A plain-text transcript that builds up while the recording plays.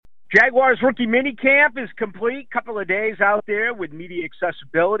Jaguars rookie mini camp is complete. Couple of days out there with media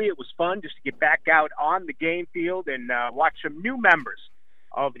accessibility. It was fun just to get back out on the game field and watch some new members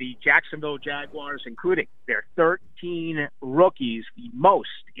of the Jacksonville Jaguars, including their 13 rookies, the most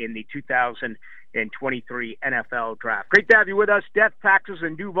in the 2023 NFL Draft. Great to have you with us. Death Taxes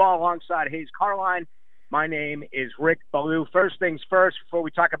and Duval alongside Hayes Carline. My name is Rick Ballou. First things first, before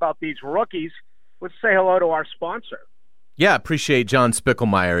we talk about these rookies, let's say hello to our sponsor. Yeah, appreciate John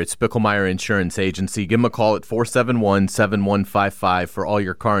Spickelmeyer. It's Spickelmeyer Insurance Agency. Give him a call at 471-7155 for all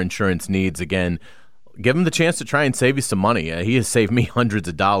your car insurance needs. Again, give him the chance to try and save you some money. He has saved me hundreds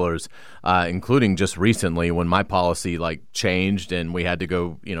of dollars, including just recently when my policy changed and we had to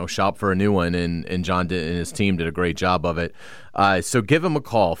go shop for a new one, and John and his team did a great job of it. So give him a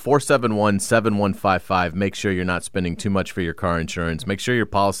call, 471-7155. Make sure you're not spending too much for your car insurance. Make sure your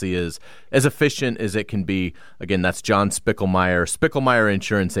policy is as efficient as it can be. Again, that's John Spickelmeyer, Spickelmeyer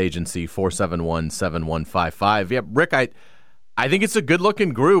Insurance Agency, 471-7155. Yep, Rick, I think it's a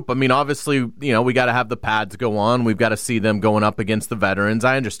good-looking group. I mean, obviously, we got to have the pads go on. We've got to see them going up against the veterans.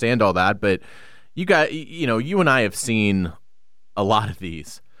 I understand all that, but you and I have seen a lot of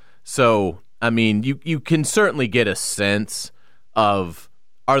these. So, I mean, you can certainly get a sense of,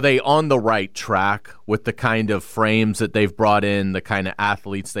 are they on the right track with the kind of frames that they've brought in, the kind of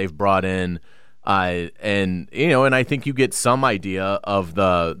athletes they've brought in, and I think you get some idea of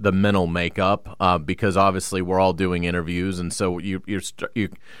the mental makeup because obviously we're all doing interviews, and so you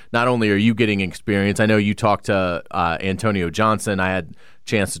not only are you getting experience. I know you talked to Antonio Johnson. I had a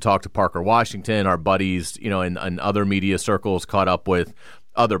chance to talk to Parker Washington, our buddies, in other media circles, caught up with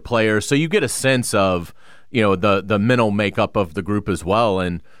other players, so you get a sense of the mental makeup of the group as well.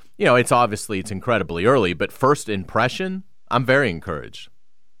 And it's incredibly early, but first impression, I'm very encouraged.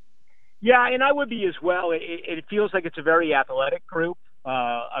 Yeah, and I would be as well. It feels like it's a very athletic group,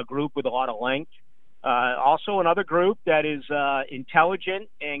 a group with a lot of length. Also another group that is intelligent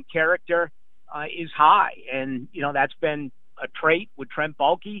and character is high. And, that's been a trait with Trent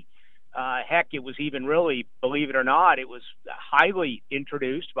Baalke. Heck, it was even really, believe it or not, it was highly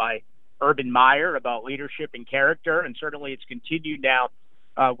introduced by Urban Meyer about leadership and character, and certainly it's continued now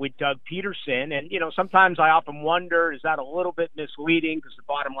with Doug Peterson. And, sometimes I often wonder, is that a little bit misleading? Because the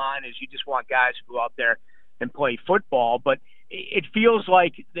bottom line is you just want guys to go out there and play football. But it feels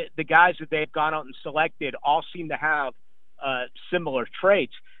like the guys that they've gone out and selected all seem to have similar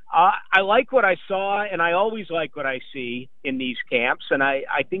traits. I like what I saw, and I always like what I see in these camps, and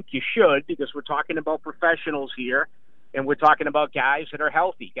I think you should, because we're talking about professionals here, and we're talking about guys that are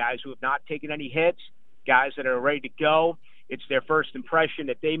healthy, guys who have not taken any hits, guys that are ready to go. It's their first impression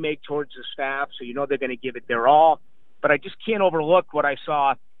that they make towards the staff, so they're going to give it their all. But I just can't overlook what I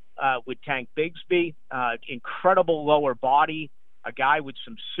saw with Tank Bigsby. Incredible lower body, a guy with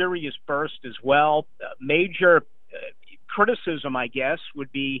some serious burst as well. Major criticism, I guess,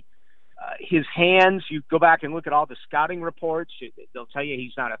 would be his hands. You go back and look at all the scouting reports. They'll tell you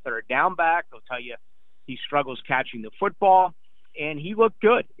he's not a third down back. They'll tell you he struggles catching the football. And he looked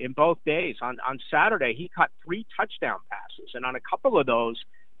good in both days. On Saturday, he caught 3 touchdown passes. And on a couple of those,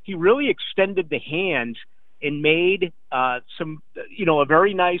 he really extended the hand and made a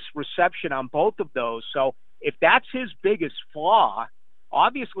very nice reception on both of those. So if that's his biggest flaw,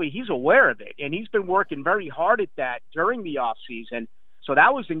 obviously he's aware of it. And he's been working very hard at that during the offseason. So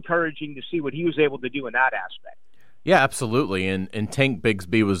that was encouraging to see what he was able to do in that aspect. Yeah, absolutely, and Tank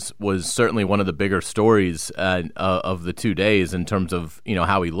Bigsby was certainly one of the bigger stories of the 2 days in terms of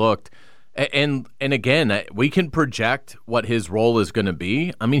how he looked, and again we can project what his role is going to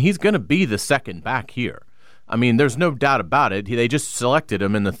be. I mean, he's going to be the second back here. I mean, there's no doubt about it. They just selected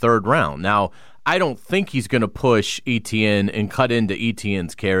him in the 3rd round. Now, I don't think he's going to push Etienne and cut into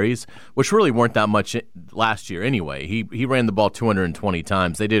Etienne's carries, which really weren't that much last year anyway. He ran the ball 220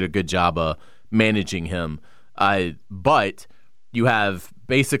 times. They did a good job of managing him. But you have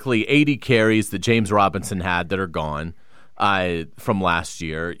basically 80 carries that James Robinson had that are gone from last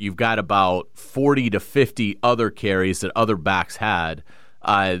year. You've got about 40 to 50 other carries that other backs had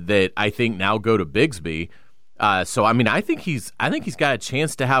that I think now go to Bigsby. So I mean, I think he's got a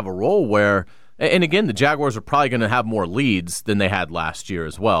chance to have a role where, and again, the Jaguars are probably going to have more leads than they had last year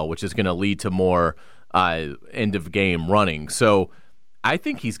as well, which is going to lead to more end of game running. So I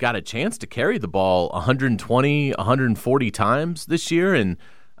think he's got a chance to carry the ball 120, 140 times this year. And,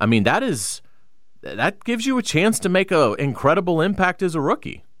 I mean, that gives you a chance to make an incredible impact as a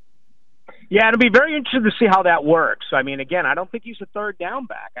rookie. Yeah, it'll be very interesting to see how that works. I mean, again, I don't think he's a third down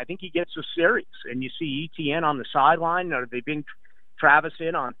back. I think he gets a series. And you see Etienne on the sideline, or they bring Travis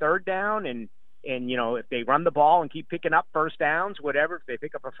in on third down, and And, if they run the ball and keep picking up first downs, whatever, if they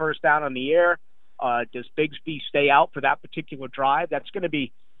pick up a first down on the air, does Bigsby stay out for that particular drive? That's going to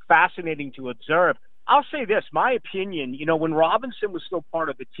be fascinating to observe. I'll say this, my opinion, when Robinson was still part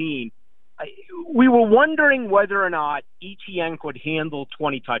of the team, we were wondering whether or not ETN could handle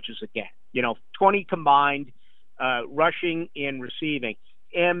 20 touches again, 20 combined, rushing and receiving.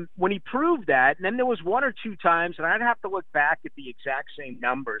 And when he proved that, and then there was one or two times, and I'd have to look back at the exact same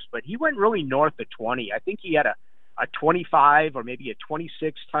numbers, but he went really north of 20. I think he had a 25 or maybe a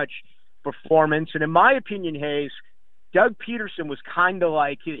 26 touch performance. And in my opinion, Hayes, Doug Peterson was kind of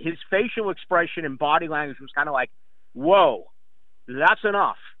like, his facial expression and body language was kind of like, whoa, that's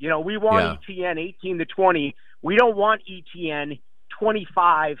enough. We want ETN 18 to 20. We don't want ETN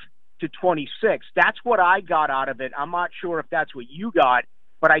 25 to 26. That's what I got out of it. I'm not sure if that's what you got,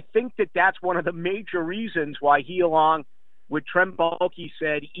 but I think that that's one of the major reasons why he, along with Trent Baalke,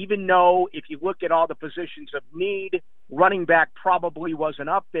 said, even though if you look at all the positions of need, running back probably wasn't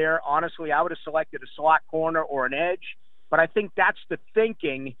up there. Honestly, I would have selected a slot corner or an edge, but I think that's the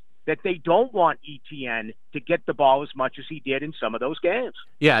thinking, that they don't want ETN to get the ball as much as he did in some of those games.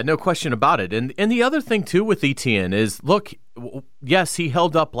 Yeah, no question about it. And the other thing, too, with ETN is, look, yes, he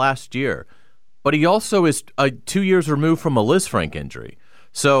held up last year, but he also is 2 years removed from a Lisfranc injury.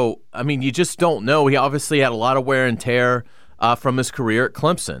 So, I mean, you just don't know. He obviously had a lot of wear and tear from his career at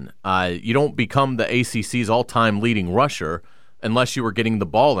Clemson. You don't become the ACC's all-time leading rusher unless you were getting the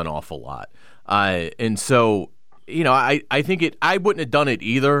ball an awful lot. And so, I think I wouldn't have done it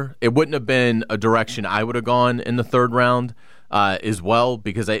either. It wouldn't have been a direction I would have gone in the third round as well,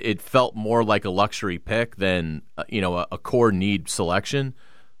 because it felt more like a luxury pick than, a core need selection.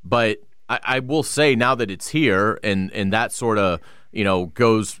 But I will say, now that it's here and that sort of,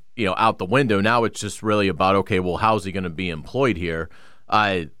 goes, out the window, now it's just really about, okay, well, how's he going to be employed here?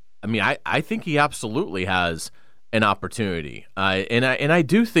 I think he absolutely has an opportunity. And I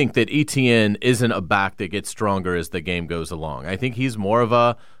do think that ETN isn't a back that gets stronger as the game goes along. I think he's more of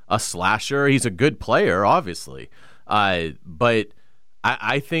a slasher. He's a good player, obviously. But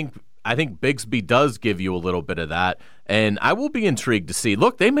I think Bigsby does give you a little bit of that. And I will be intrigued to see.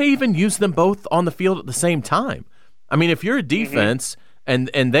 Look, they may even use them both on the field at the same time. I mean, if you're a defense and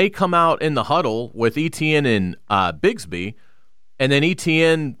they come out in the huddle with ETN and Bigsby, and then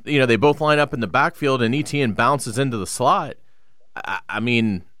ETN, they both line up in the backfield and ETN bounces into the slot, I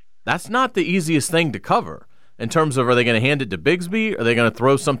mean, that's not the easiest thing to cover in terms of, are they going to hand it to Bigsby? Are they going to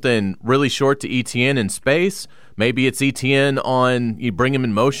throw something really short to ETN in space? Maybe it's ETN you bring him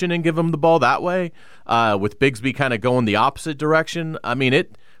in motion and give him the ball that way, with Bigsby kind of going the opposite direction. I mean,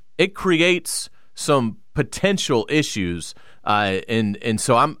 it creates some potential issues, and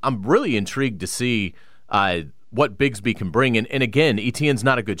so I'm really intrigued to see what Bigsby can bring. And again, ETN's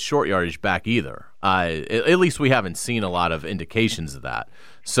not a good short yardage back either. At least we haven't seen a lot of indications of that.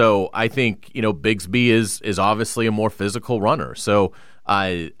 So I think, Bigsby is obviously a more physical runner. So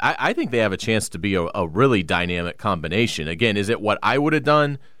I think they have a chance to be a really dynamic combination. Again, is it what I would have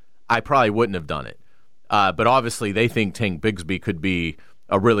done? I probably wouldn't have done it. But obviously they think Tank Bigsby could be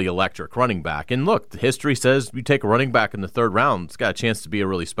a really electric running back. And look, history says you take a running back in the third round, it's got a chance to be a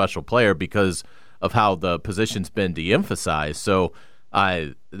really special player because of how the position's been de-emphasized. So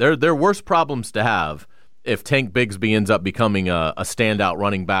there are worse problems to have if Tank Bigsby ends up becoming a standout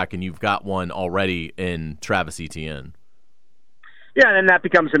running back and you've got one already in Travis Etienne. Yeah, and that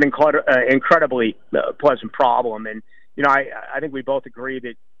becomes an incredibly pleasant problem. And, I think we both agree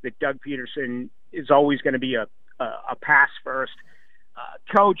that Doug Peterson is always going to be a pass-first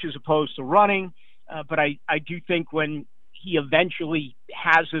coach as opposed to running. But I do think when he eventually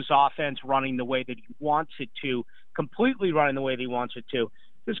has his offense running the way that he wants it to, completely running the way that he wants it to,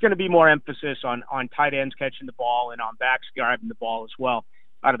 there's going to be more emphasis on tight ends catching the ball and on backs grabbing the ball as well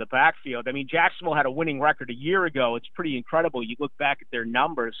out of the backfield. I mean, Jacksonville had a winning record a year ago. It's pretty incredible. You look back at their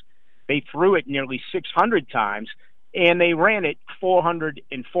numbers, they threw it nearly 600 times, and they ran it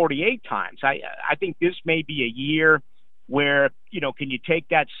 448 times. I think this may be a year where, can you take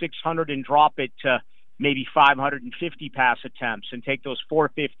that 600 and drop it to maybe 550 pass attempts and take those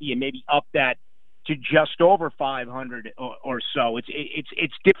 450 and maybe up that to just over 500 or so.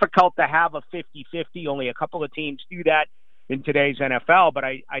 It's difficult to have a 50-50. Only a couple of teams do that in today's NFL, but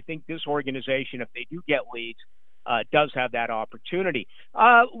I think this organization, if they do get leads, does have that opportunity.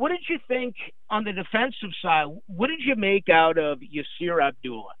 What did you think on the defensive side? What did you make out of Yasir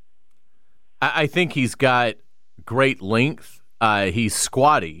Abdullah? I think he's got great length. He's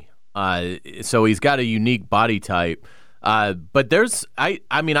squatty, so he's got a unique body type. But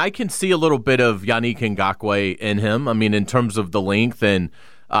I can see a little bit of Yannick Ngakoue in him. I mean, in terms of the length and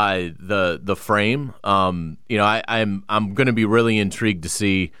the frame. I'm going to be really intrigued to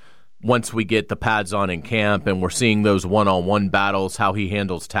see once we get the pads on in camp and we're seeing those one-on-one battles, how he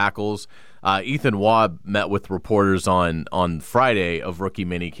handles tackles. Ethan Waugh met with reporters on Friday of rookie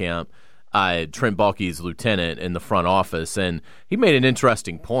minicamp, Trent Baalke's lieutenant in the front office, and he made an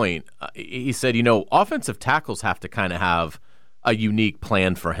interesting point. He said, offensive tackles have to kind of have a unique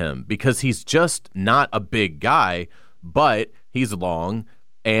plan for him because he's just not a big guy, but he's long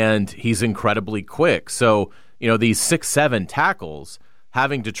and he's incredibly quick. So, these 6'7" tackles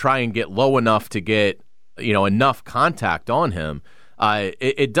having to try and get low enough to get, enough contact on him,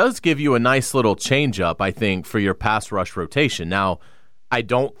 it does give you a nice little change-up, I think, for your pass rush rotation. Now, I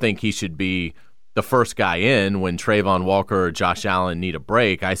don't think he should be the first guy in when Trayvon Walker or Josh Allen need a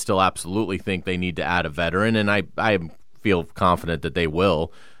break. I still absolutely think they need to add a veteran, and I feel confident that they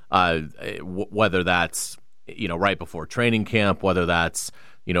will, whether that's right before training camp, whether that's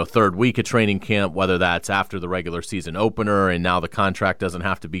third week of training camp, whether that's after the regular season opener and now the contract doesn't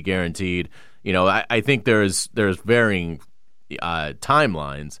have to be guaranteed. I think there's varying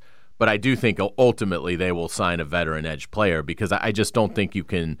timelines, but I do think ultimately they will sign a veteran edge player because I just don't think you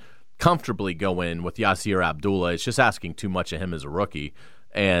can comfortably go in with Yasir Abdullah. It's just asking too much of him as a rookie,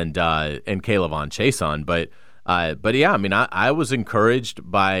 and Kayvon Chason. But yeah, I was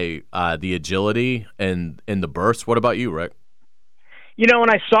encouraged by the agility and the burst. What about you, Rick?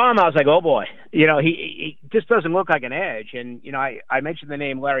 When I saw him, I was like, oh boy, he just doesn't look like an edge. And I mentioned the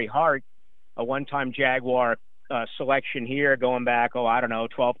name Larry Hart, a one-time Jaguar selection here going back,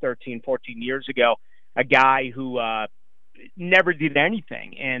 12, 13, 14 years ago, a guy who never did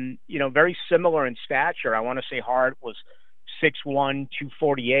anything. And, very similar in stature. I want to say Hart was 6'1",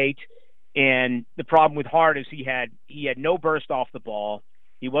 248. And the problem with Hart is he had no burst off the ball.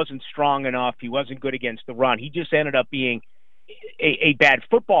 He wasn't strong enough. He wasn't good against the run. He just ended up being a bad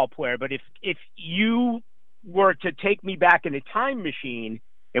football player. But if you were to take me back in a time machine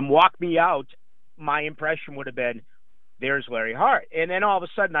and walk me out, my impression would have been, there's Larry Hart. And then all of a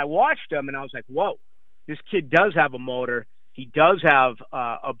sudden I watched him and I was like, whoa, this kid does have a motor. He does have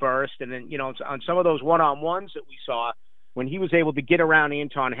a burst. And then, on some of those one-on-ones that we saw, when he was able to get around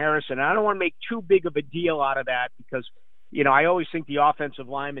Anton Harrison, and I don't want to make too big of a deal out of that because, I always think the offensive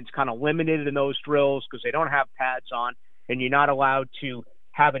lineman's kind of limited in those drills because they don't have pads on and you're not allowed to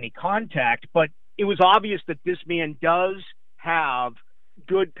have any contact. But it was obvious that this man does have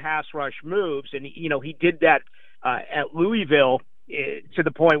good pass rush moves, and he did that at Louisville to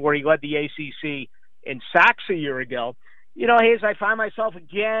the point where he led the ACC in sacks a year ago. Hayes, I find myself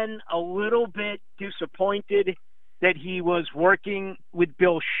again a little bit disappointed that he was working with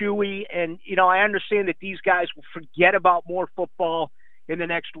Bill Shuey, and I understand that these guys will forget about more football in the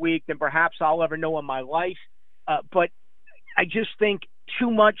next week than perhaps I'll ever know in my life, but I just think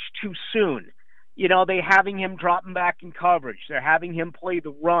too much too soon. They having him dropping back in coverage. They're having him play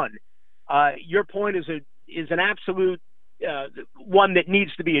the run. Your point is an absolute one that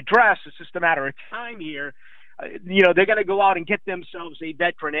needs to be addressed. It's just a matter of time here. They're going to go out and get themselves a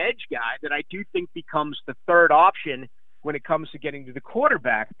veteran edge guy that I do think becomes the third option when it comes to getting to the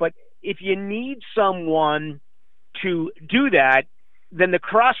quarterback. But if you need someone to do that, then the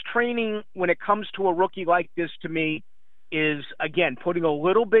cross-training when it comes to a rookie like this, to me, is, again, putting a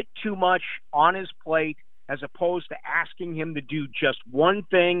little bit too much on his plate as opposed to asking him to do just one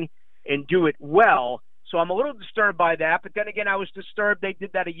thing and do it well. So I'm a little disturbed by that. But then again, I was disturbed they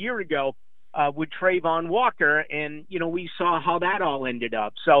did that a year ago with Trayvon Walker, and, we saw how that all ended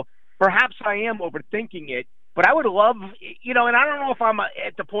up. So perhaps I am overthinking it, but I would love, and I don't know if I'm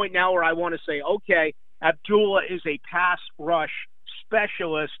at the point now where I want to say, okay, Abdullah is a pass rush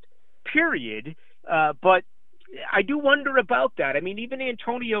specialist, period. But I do wonder about that. Even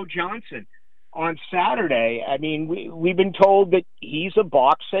Antonio Johnson on Saturday, we've been told that he's a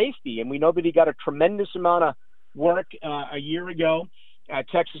box safety, and we know that he got a tremendous amount of work a year ago at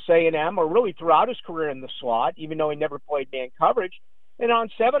Texas A&M, or really throughout his career in the slot, even though he never played man coverage. And on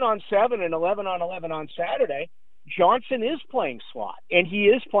 7-on-7 and 11-on-11 on Saturday, Johnson is playing slot, and he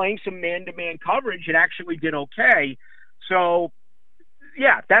is playing some man-to-man coverage and actually did okay. So,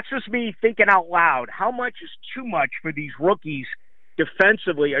 yeah, that's just me thinking out loud. How much is too much for these rookies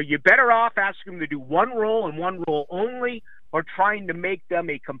defensively? Are you better off asking them to do one role and one role only, or trying to make them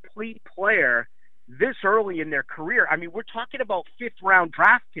a complete player this early in their career? We're talking about fifth-round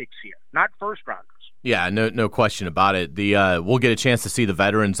draft picks here, not first-rounders. Yeah, no question about it. We'll get a chance to see the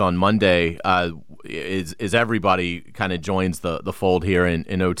veterans on Monday. As everybody kind of joins the fold here in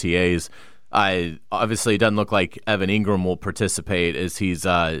OTAs. Obviously, it doesn't look like Evan Ingram will participate as he's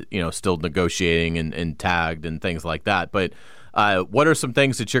still negotiating and tagged and things like that. But What are some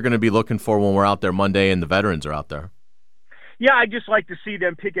things that you're going to be looking for when we're out there Monday and the veterans are out there? Yeah, I'd just like to see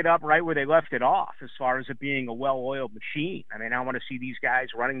them pick it up right where they left it off as far as it being a well-oiled machine. I mean, I want to see these guys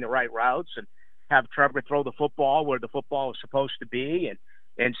running the right routes and have Trevor throw the football where the football is supposed to be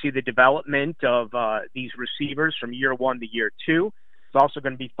and see the development of these receivers from year one to year two. It's also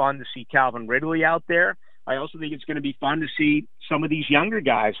going to be fun to see Calvin Ridley out there. I also think it's going to be fun to see some of these younger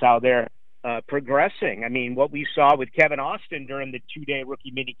guys, how they're progressing. I mean, what we saw with Kevin Austin during the 2-day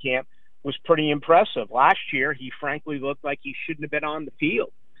rookie minicamp was pretty impressive. Last year, he frankly looked like he shouldn't have been on the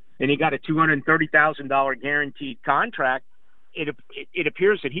field, and he got a $230,000 guaranteed contract. It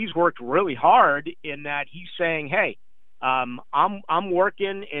appears that he's worked really hard in that he's saying, "Hey, I'm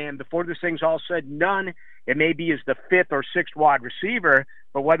working, and before this thing's all said and done, it may be as the 5th or 6th wide receiver,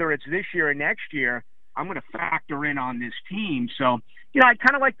 but whether it's this year or next year, I'm going to factor in on this team." So, I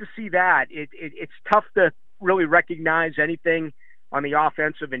kind of like to see that. It's tough to really recognize anything on the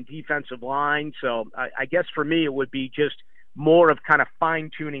offensive and defensive line. So I guess for me, it would be just more of kind of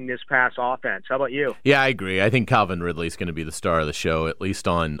fine-tuning this pass offense. How about you? Yeah, I agree. I think Calvin Ridley is going to be the star of the show, at least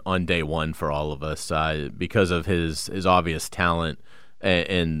on day one for all of us, because of his obvious talent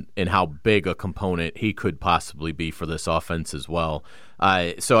and how big a component he could possibly be for this offense as well.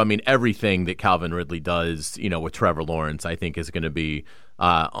 So, I mean, everything that Calvin Ridley does, with Trevor Lawrence, I think is going to be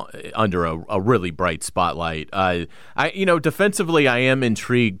under a really bright spotlight. Defensively, I am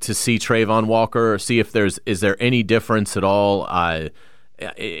intrigued to see Trayvon Walker, see if is there any difference at all.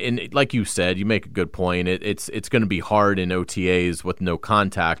 And like you said, you make a good point. It's going to be hard in OTAs with no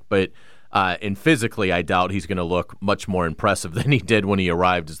contact, but and physically, I doubt he's going to look much more impressive than he did when he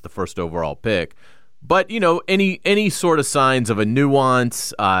arrived as the first overall pick. But any sort of signs of a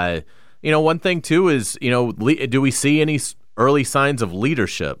nuance. One thing too is do we see any early signs of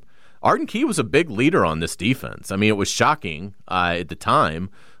leadership? Arden Key was a big leader on this defense. I mean, it was shocking at the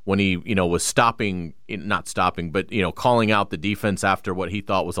time when he was not stopping, but calling out the defense after what he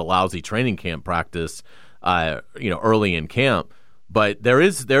thought was a lousy training camp practice. Early in camp. But there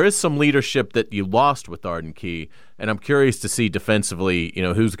is some leadership that you lost with Arden Key, and I'm curious to see defensively,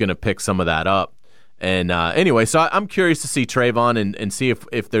 who's going to pick some of that up. And anyway, so I'm curious to see Trayvon and see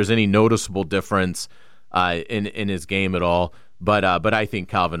if there's any noticeable difference in his game at all. But I think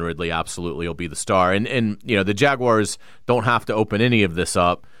Calvin Ridley absolutely will be the star. And the Jaguars don't have to open any of this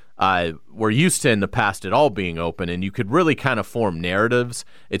up. We're used to in the past it all being open, and you could really kind of form narratives.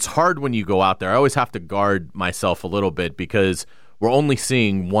 It's hard when you go out there. I always have to guard myself a little bit because we're only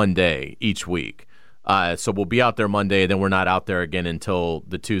seeing one day each week. So we'll be out there Monday, then we're not out there again until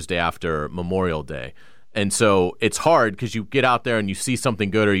the Tuesday after Memorial Day. And so it's hard because you get out there and you see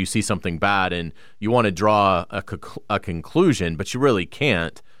something good or you see something bad, and you want to draw a conclusion, but you really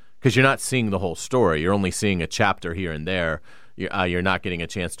can't because you're not seeing the whole story. You're only seeing a chapter here and there. You're not getting a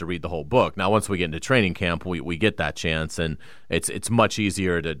chance to read the whole book. Now, once we get into training camp, we get that chance, and it's much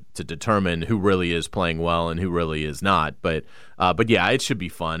easier to determine who really is playing well and who really is not. But yeah, it should be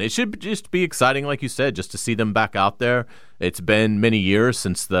fun. It should just be exciting, like you said, just to see them back out there. It's been many years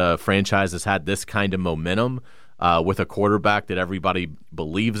since the franchise has had this kind of momentum with a quarterback that everybody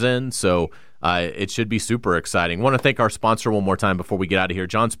believes in. So it should be super exciting. I want to thank our sponsor one more time before we get out of here,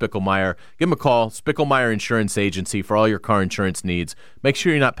 John Spickelmeyer. Give him a call, Spickelmeyer Insurance Agency, for all your car insurance needs. Make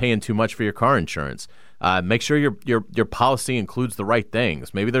sure you're not paying too much for your car insurance. Make sure your policy includes the right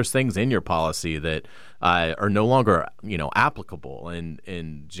things. Maybe there's things in your policy that are no longer applicable,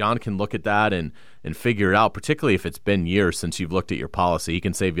 and John can look at that and figure it out. Particularly if it's been years since you've looked at your policy, he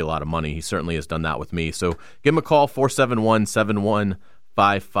can save you a lot of money. He certainly has done that with me. So give him a call, 471-7155,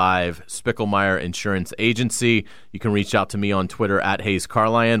 Spickelmeyer Insurance Agency. You can reach out to me on Twitter at Hayes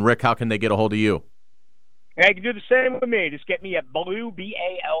Carlyon. Rick, how can they get a hold of you? Yeah, you can do the same with me. Just get me at Ballou,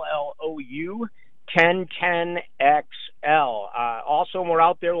 BALLOU 1010XL. Also, when we're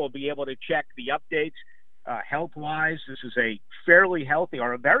out there, we'll be able to check the updates health-wise. This is a fairly healthy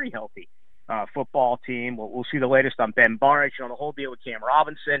or a very healthy football team. We'll see the latest on Ben Barnes, the whole deal with Cam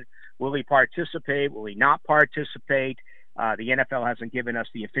Robinson. Will he participate? Will he not participate? The NFL hasn't given us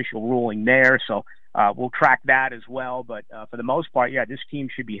the official ruling there, so we'll track that as well. But for the most part, yeah, this team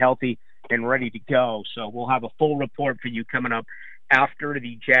should be healthy and ready to go. So we'll have a full report for you coming up after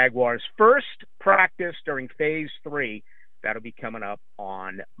the Jaguars' first practice during Phase 3. That'll be coming up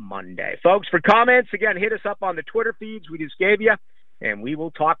on Monday. Folks, for comments, again, hit us up on the Twitter feeds we just gave you, and we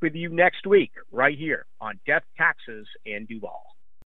will talk with you next week right here on Death, Taxes, and Duval.